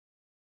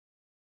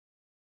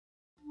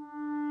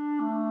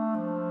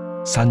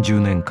30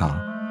年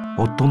間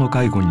夫の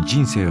介護に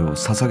人生を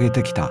捧げ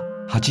てきた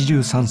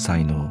83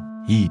歳の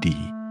イーディ。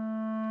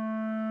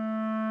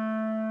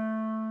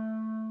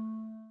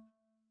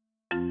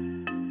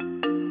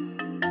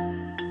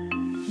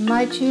Am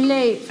I too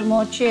late for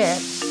more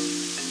chips?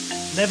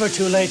 Never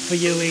too late for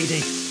you,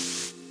 Edie.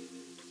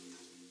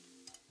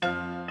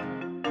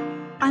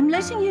 I'm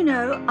letting you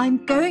know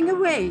I'm going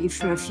away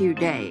for a few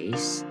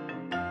days.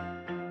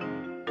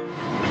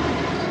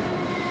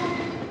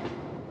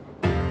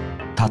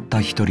 たっ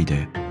た一人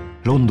で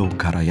ロンドン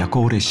から夜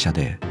行列車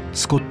で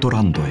スコット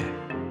ランドへ。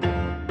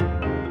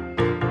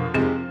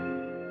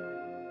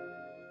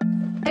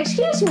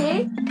Excuse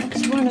me?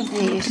 It's one of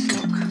these.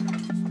 Look.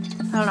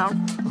 Hold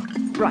on.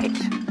 Right.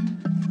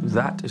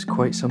 That is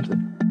quite something.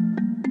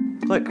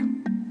 Look,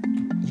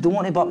 you don't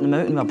want to be up in the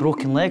mountain with a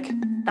broken leg.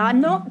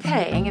 I'm not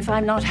paying if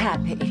I'm not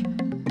happy.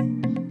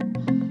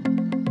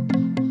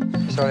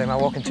 Sorry, am I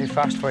walking too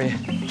fast for you?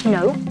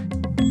 No.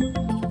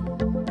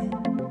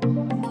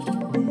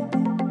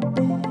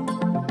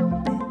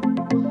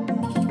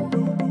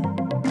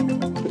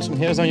 Put some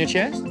hairs on your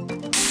chest.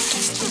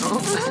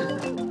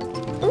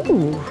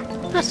 Ooh,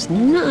 that's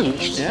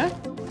nice. Yeah?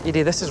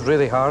 Edie, this is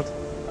really hard.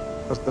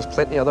 There's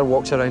plenty of other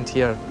walks around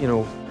here, you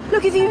know.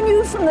 Look, if you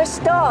knew from the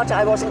start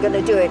I wasn't going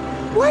to do it,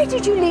 why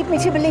did you lead me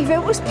to believe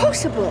it was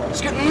possible?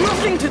 It's got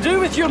nothing to do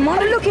with your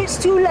money. Oh, look, it's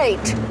too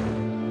late.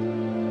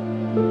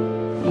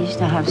 We used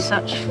to have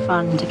such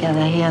fun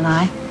together, he and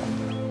I.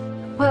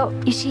 Well,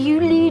 you see, you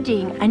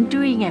leading and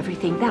doing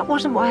everything, that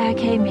wasn't why I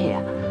came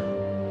here.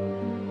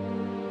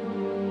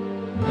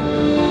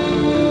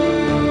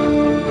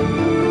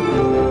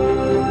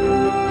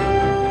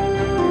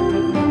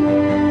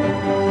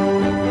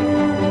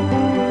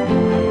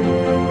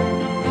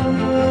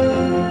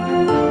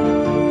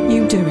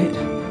 You do it.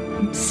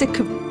 I'm sick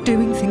of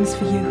doing things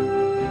for you.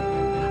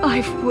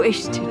 I've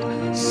wasted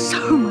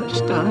so much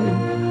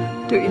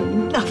time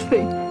doing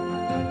nothing.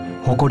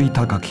 誇り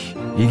高き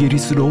イギリ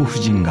ス老婦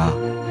人が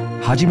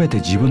初めて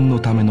自分の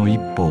ための一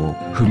歩を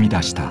踏み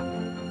出した。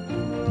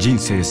人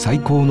生最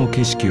高の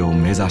景色を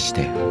目指し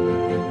て。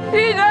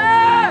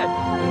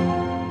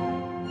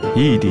イ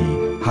ーデ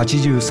ィ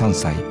83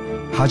歳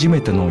初め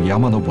ての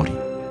山登り。